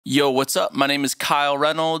Yo, what's up? My name is Kyle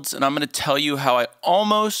Reynolds, and I'm going to tell you how I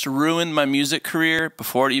almost ruined my music career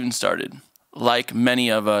before it even started. Like many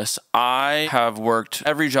of us, I have worked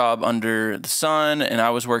every job under the sun, and I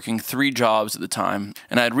was working 3 jobs at the time.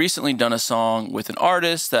 And I had recently done a song with an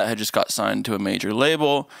artist that had just got signed to a major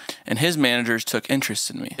label, and his managers took interest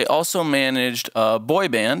in me. They also managed a boy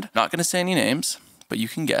band, not going to say any names, but you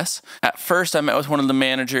can guess. At first, I met with one of the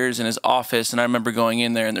managers in his office, and I remember going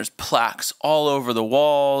in there, and there's plaques all over the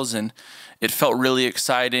walls, and it felt really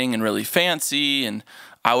exciting and really fancy, and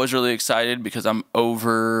I was really excited because I'm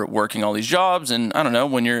overworking all these jobs, and I don't know,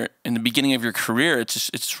 when you're in the beginning of your career,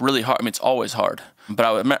 it's really hard. I mean, it's always hard. But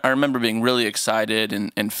I remember being really excited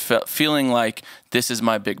and feeling like this is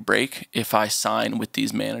my big break if I sign with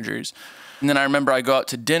these managers. And then I remember I go out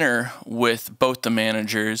to dinner with both the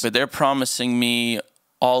managers, but they're promising me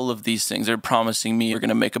all of these things. They're promising me we're going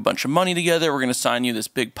to make a bunch of money together, we're going to sign you this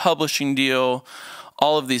big publishing deal,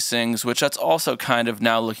 all of these things, which that's also kind of,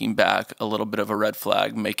 now looking back, a little bit of a red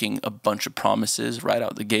flag, making a bunch of promises right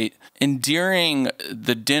out the gate. And during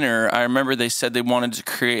the dinner, I remember they said they wanted to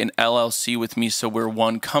create an LLC with me, so we're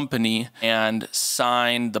one company, and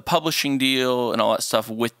sign the publishing deal and all that stuff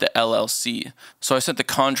with the LLC. So I sent the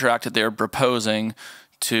contract that they were proposing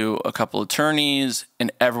to a couple attorneys,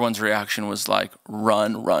 and everyone's reaction was like,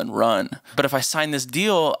 run, run, run. But if I signed this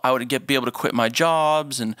deal, I would be able to quit my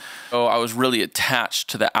jobs, and so I was really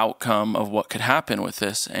attached to the outcome of what could happen with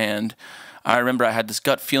this. And I remember I had this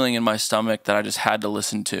gut feeling in my stomach that I just had to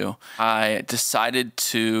listen to. I decided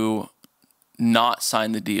to not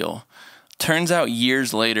sign the deal. Turns out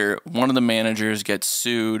years later, one of the managers gets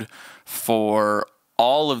sued for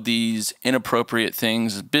all of these inappropriate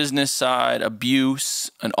things, business side, abuse,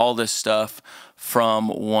 and all this stuff from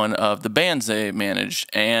one of the bands they managed.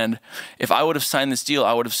 And if I would have signed this deal,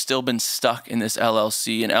 I would have still been stuck in this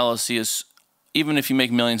LLC. And LLC is, even if you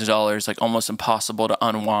make millions of dollars, like almost impossible to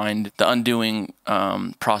unwind. The undoing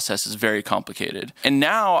process is very complicated. And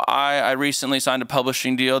now I recently signed a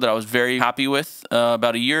publishing deal that I was very happy with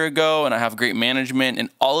about a year ago, and I have great management. And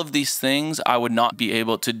all of these things I would not be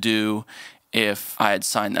able to do if I had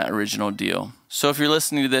signed that original deal. So if you're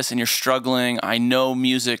listening to this and you're struggling, I know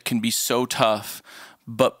music can be so tough,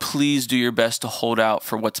 but please do your best to hold out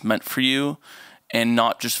for what's meant for you and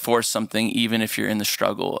not just force something, even if you're in the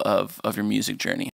struggle of your music journey.